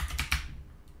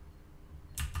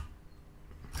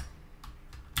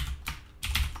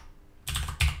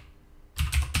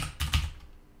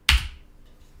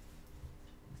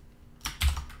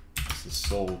 It's the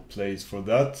sole place for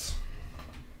that.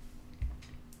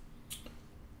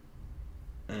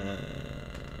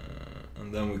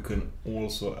 And then we can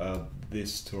also add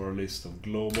this to our list of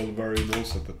global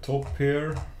variables at the top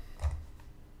here.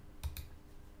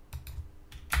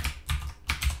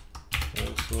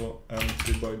 Also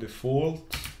empty by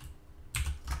default.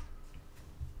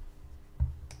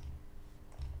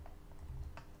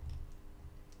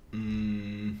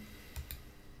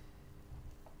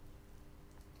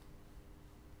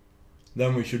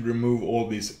 Then we should remove all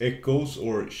these echoes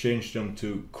or change them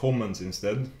to comments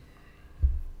instead.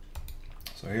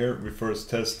 So here we first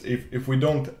test if we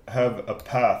don't have a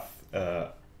path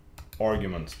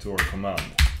argument to our command.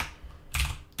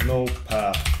 No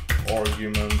path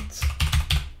argument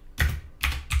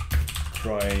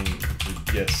trying to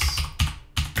guess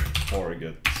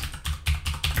target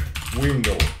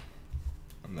window.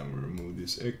 And then we remove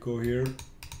this echo here.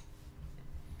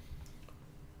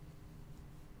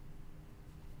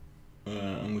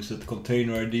 And we set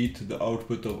container ID to the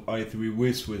output of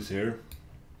i3WizWiz here.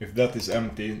 If that is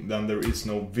empty, then there is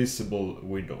no visible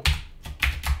window.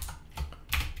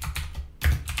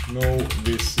 No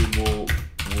visible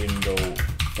window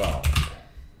found.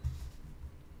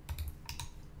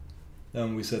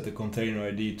 Then we set the container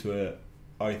ID to a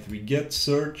i3get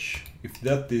search. If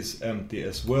that is empty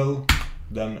as well,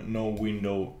 then no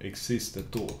window exists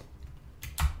at all.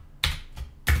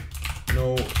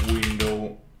 No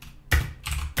window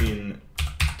in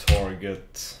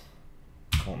target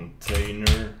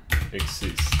container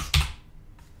exists.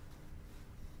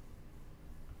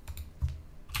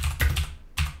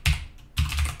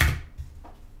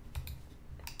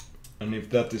 And if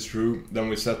that is true, then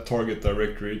we set target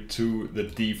directory to the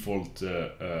default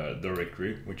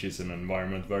directory, which is an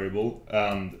environment variable,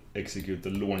 and execute the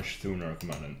launch thunar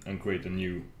command and create a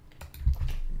new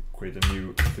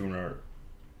thunar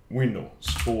window.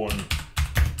 Spawn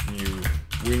new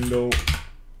window.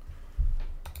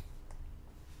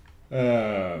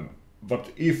 But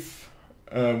if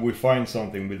we find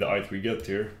something with the i3get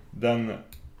here, then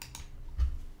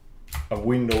a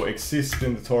window exists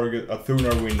in the target, a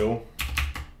thunar window.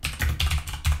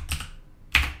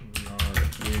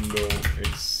 Thunar window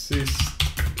exists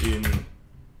in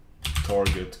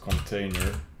target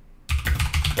container,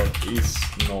 but is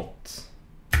not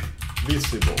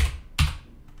visible.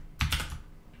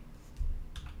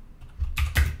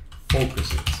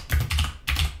 Focus it.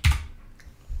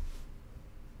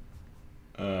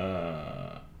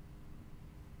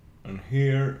 And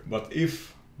here, but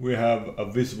if we have a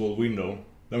visible window,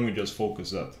 then we just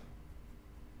focus that.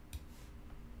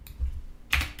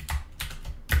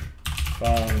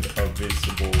 Found a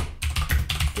visible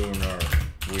thunar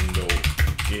window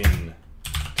in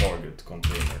target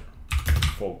container.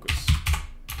 Focus.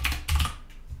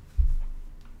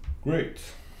 Great.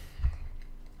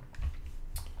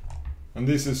 And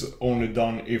this is only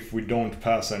done if we don't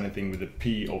pass anything with the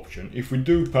P option. If we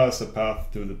do pass a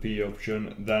path to the P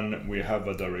option, then we have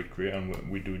a directory and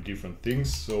we do different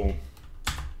things. So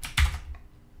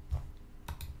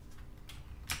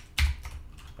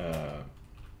a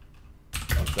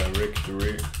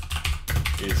directory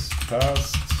is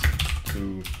passed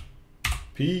to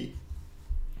P.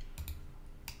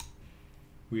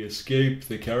 We escape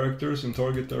the characters in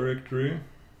target directory.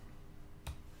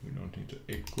 We don't need to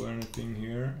echo anything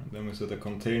here. And then we set a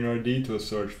container ID to a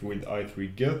search with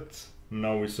i3get.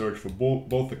 Now we search for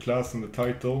both the class and the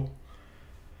title.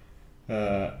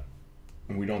 And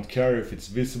we don't care if it's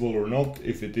visible or not.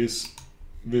 If it is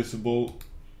visible,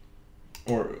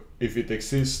 or if it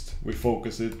exists, we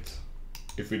focus it.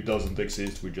 If it doesn't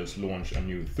exist, we just launch a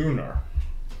new thunar.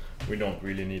 We don't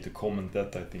really need to comment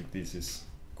that. I think this is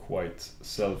quite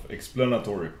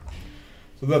self-explanatory.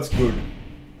 So that's good.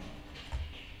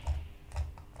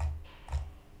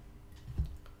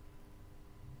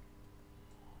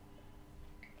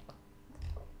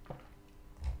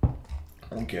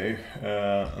 Okay,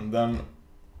 and then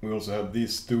we also have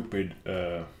these stupid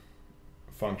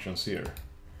functions here.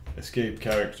 Escape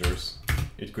characters.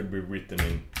 It could be written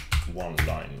in one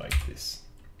line like this.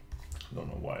 I don't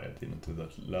know why I didn't do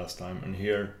that last time. And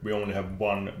here we only have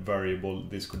one variable.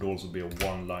 This could also be a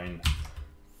one-line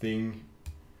thing.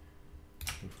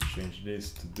 If we change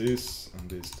this to this, and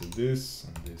this to this,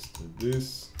 and this to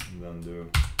this, and then do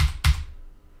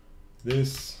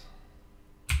this.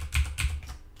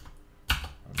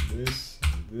 This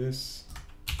and this.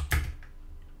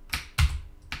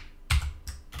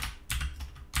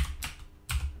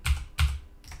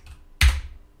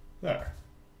 There.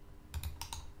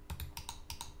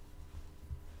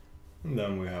 And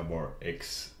then we have our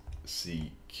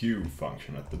XCQ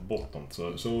function at the bottom.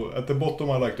 So at the bottom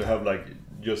I like to have like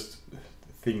just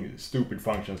stupid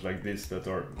functions like this that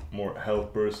are more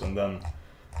helpers, and then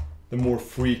the more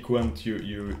frequent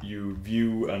you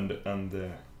view and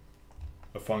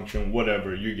a function,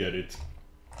 whatever, you get it.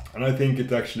 And I think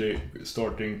it's actually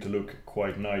starting to look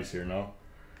quite nice here now.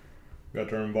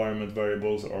 Got our environment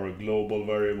variables, our global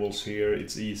variables here.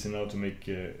 It's easy now to make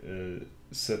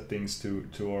settings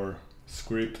to our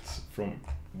script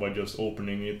by just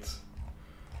opening it.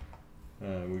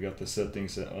 We got the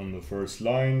settings on the first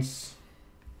lines.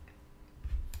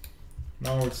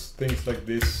 Now it's things like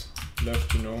this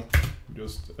left, you know,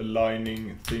 just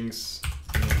aligning things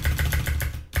in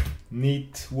a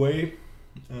neat way.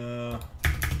 I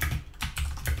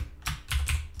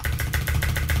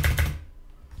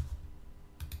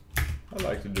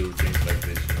like to do things like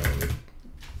this, you know.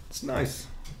 It's nice.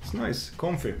 It's nice,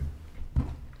 comfy.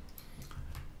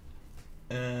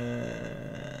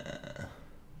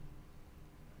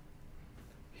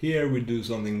 Here we do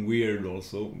something weird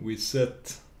also. We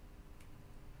set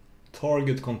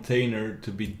target container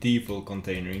to be default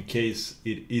container in case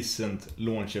it isn't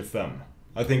launch FM.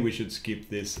 I think we should skip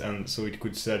this, and so it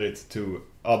could set it to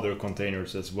other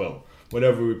containers as well.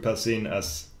 Whatever we pass in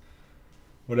as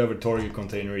whatever target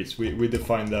container is, we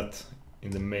define that in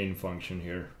the main function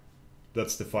here.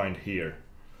 That's defined here.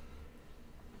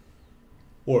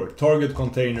 Or target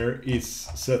container is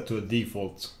set to a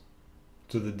default,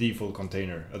 to the default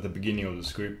container at the beginning of the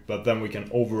script, but then we can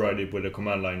override it with a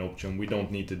command line option. We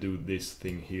don't need to do this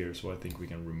thing here, so I think we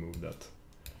can remove that.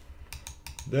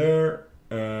 There.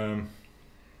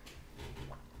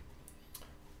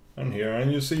 And here,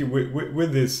 and you see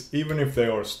with this, even if they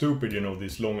are stupid, you know,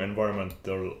 these long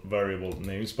environmental variable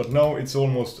names, but now it's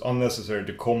almost unnecessary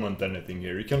to comment anything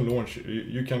here. You can launch,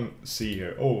 you can see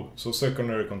here, oh, so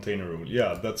secondary container rule,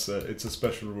 yeah, that's it's a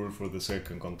special rule for the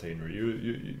second container.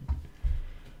 You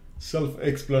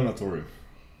self-explanatory.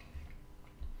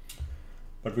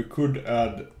 But we could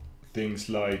add things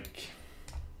like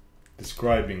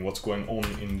describing what's going on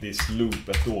in this loop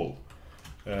at all.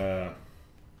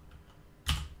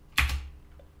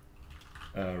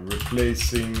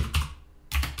 Replacing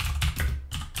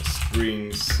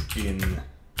strings in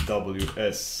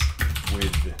WS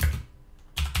with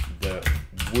the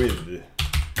width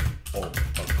of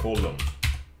a column,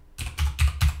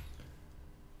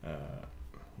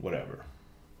 whatever,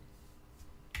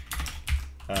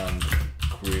 and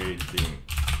creating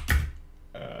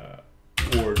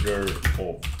order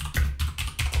of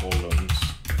columns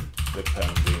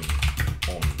depending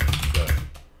on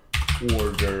the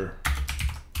order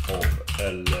of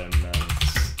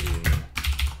elements in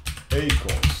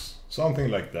ACOS, something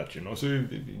like that, you know, so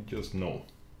you just know.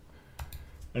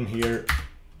 And here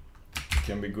it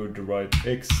can be good to write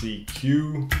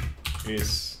XCQ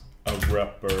is a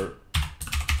wrapper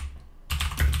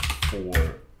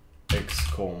for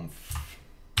xconf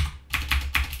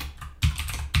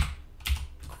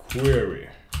query.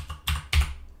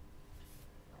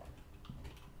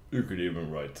 You could even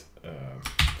write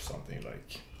something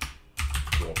like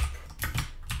drop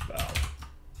val,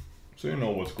 so you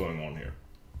know what's going on here.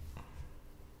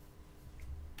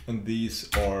 And these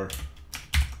are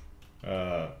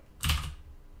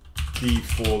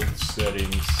default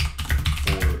settings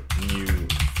for new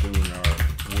thunar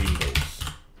windows.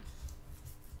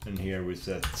 And here we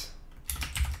set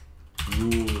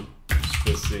rule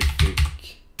specific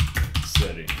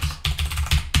settings.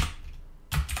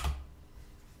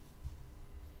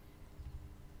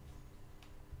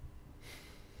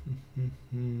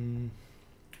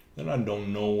 Then I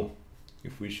don't know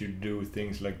if we should do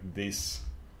things like this.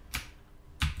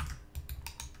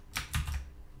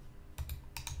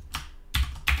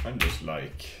 I just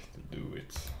like to do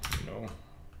it, you know.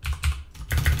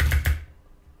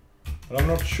 But I'm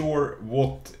not sure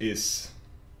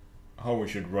how we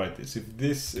should write this. If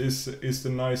this is the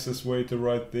nicest way to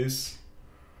write this,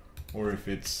 or if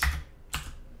it's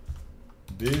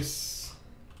this,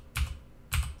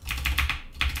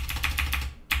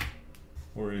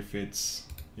 or if it's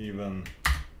even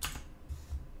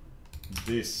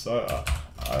this. I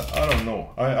don't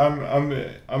know.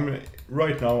 I'm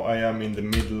right now. I am in the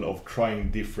middle of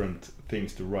trying different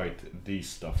things to write these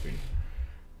stuff in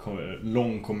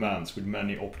long commands with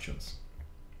many options.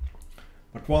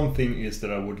 But one thing is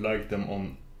that I would like them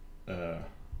on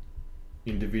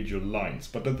individual lines.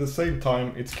 But at the same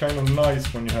time, it's kind of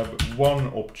nice when you have one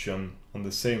option on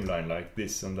the same line like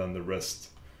this, and then the rest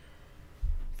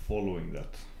following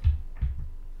that.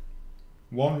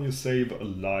 One you save a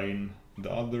line,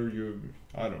 the other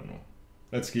I don't know.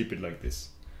 Let's keep it like this.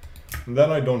 And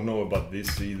then I don't know about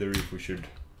this either, if we should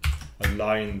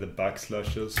align the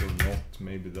backslashes or not.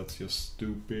 Maybe that's just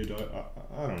stupid.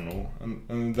 I don't know.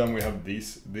 And then we have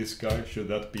this guy. Should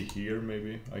that be here?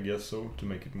 Maybe, I guess so, to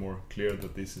make it more clear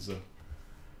that this is a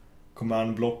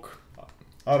command block.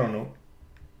 I don't know.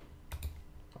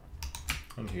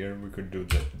 And here we could do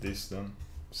this then.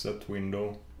 Set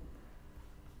window.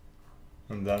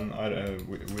 And then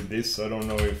with this, I don't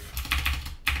know if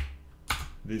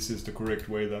this is the correct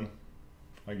way then.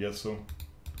 I guess so.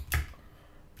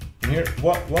 And here,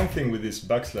 one thing with these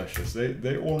backslashes,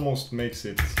 they almost makes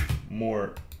it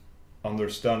more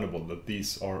understandable that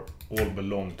these are all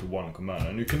belong to one command.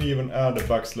 And you can even add a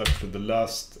backslash to the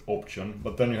last option,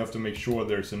 but then you have to make sure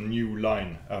there's a new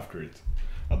line after it,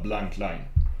 a blank line.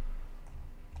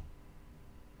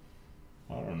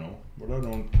 I don't know, but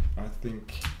I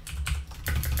think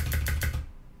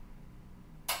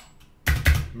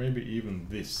maybe even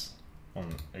this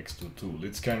on X2 tool.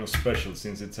 It's kind of special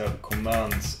since it has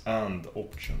commands and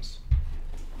options.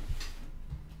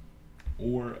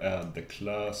 Or add the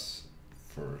class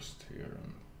first here.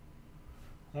 And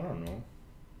I don't know.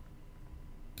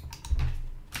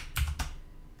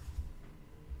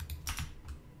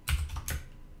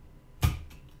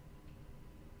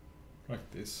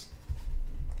 Like this.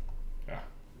 Yeah,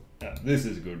 this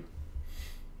is good.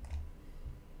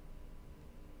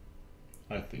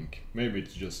 I think. Maybe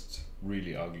it's just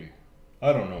really ugly.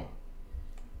 I don't know.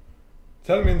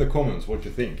 Tell me in the comments what you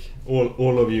think.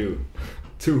 All of you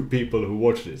 2 people who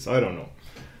watch this. I don't know.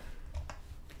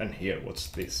 And here, what's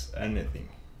this? Anything.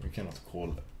 We cannot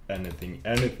call anything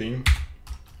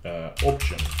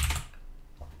option.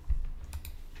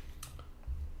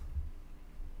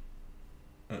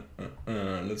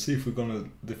 Let's see if we're gonna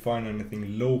define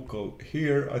anything local.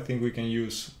 Here I think we can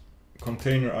use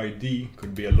container ID,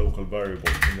 could be a local variable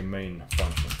in the main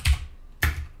function.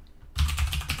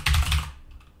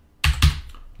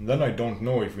 And then I don't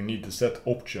know if we need to set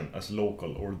option as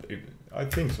local, or I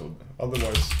think so,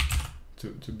 otherwise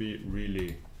to be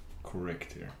really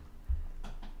correct here.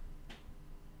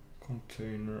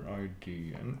 Container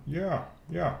ID, and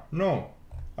no,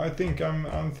 I think I'm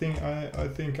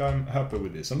happy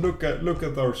with this. And look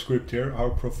at our script here, how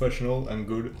professional and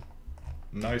good,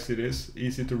 nice it is,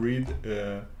 easy to read,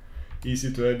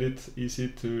 easy to edit, easy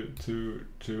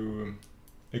to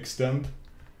extend.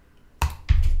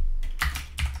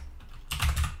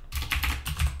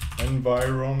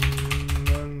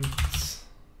 Environment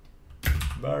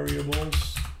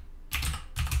variables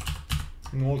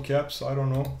in all caps, I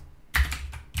don't know.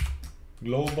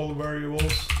 Global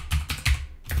variables.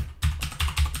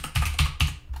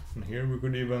 And here we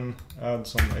could even add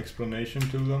some explanation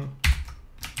to them.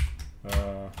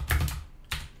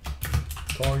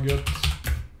 Target,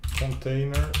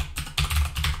 container.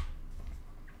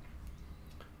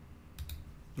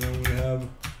 Then we have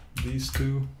these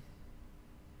 2.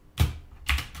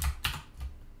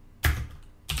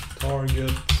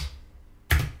 Target,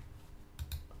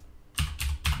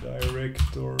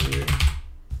 directory,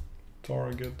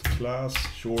 target class.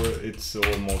 Sure, it's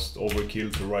almost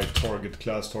overkill to write target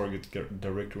class, target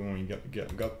directory when we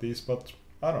got these, but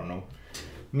I don't know.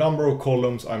 Number of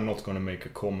columns, I'm not going to make a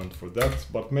comment for that,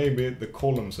 but maybe the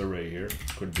columns array here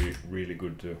could be really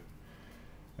good too.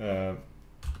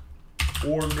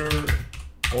 Order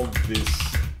of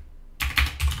this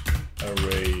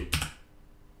array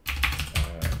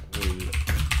will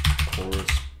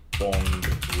correspond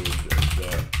with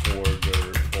the order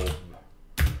of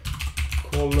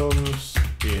columns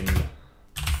in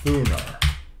thunar.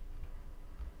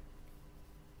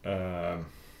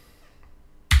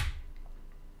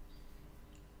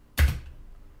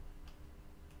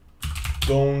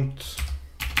 Don't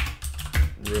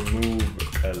remove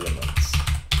elements.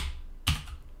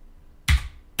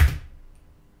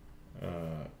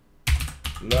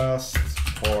 Last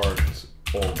part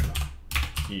of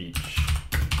each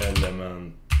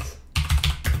element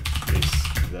is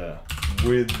the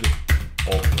width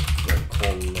of the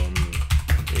column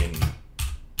in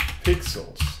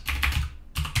pixels.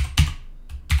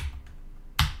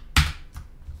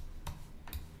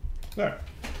 There.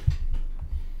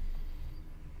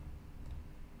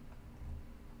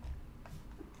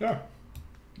 Yeah.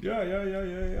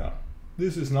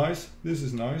 This is nice. This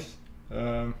is nice.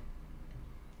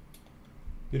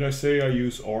 Did I say I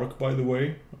use arc, by the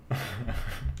way?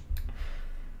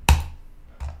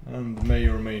 And may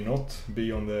or may not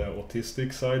be on the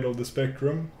autistic side of the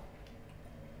spectrum.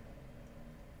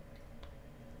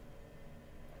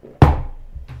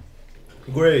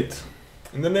 Great.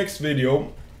 In the next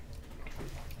video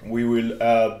we will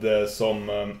add a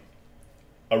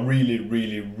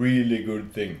really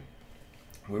good thing.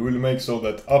 We will make so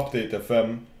that update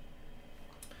FM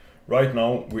Right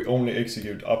now we only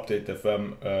execute update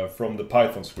FM from the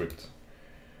Python script,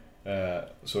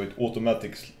 so it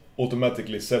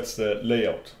automatically sets the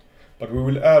layout. But we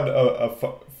will add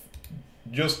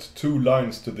just 2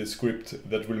 lines to this script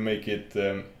that will make it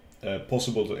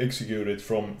possible to execute it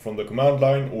from the command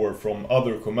line or from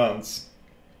other commands.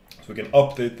 So we can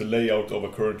update the layout of a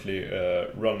currently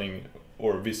running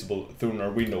or visible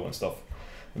thunar window and stuff.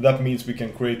 And that means we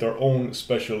can create our own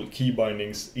special key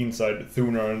bindings inside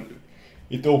thunar, and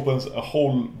it opens a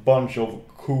whole bunch of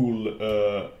cool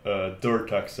dir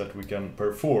tags that we can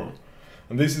perform.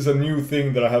 And this is a new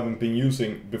thing that I haven't been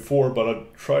using before, but I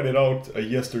tried it out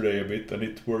yesterday a bit and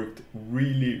it worked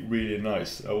really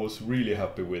nice. I was really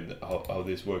happy with how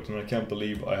this works, and I can't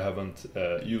believe I haven't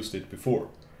used it before.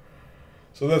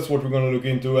 So that's what we're going to look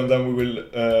into, and then we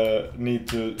will need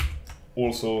to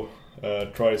also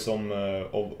try some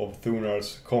of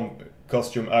Thunar's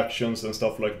custom actions and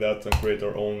stuff like that, and create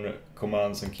our own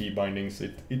commands and key bindings.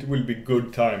 It will be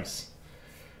good times.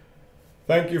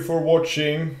 Thank you for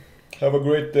watching. Have a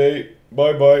great day.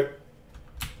 Bye bye.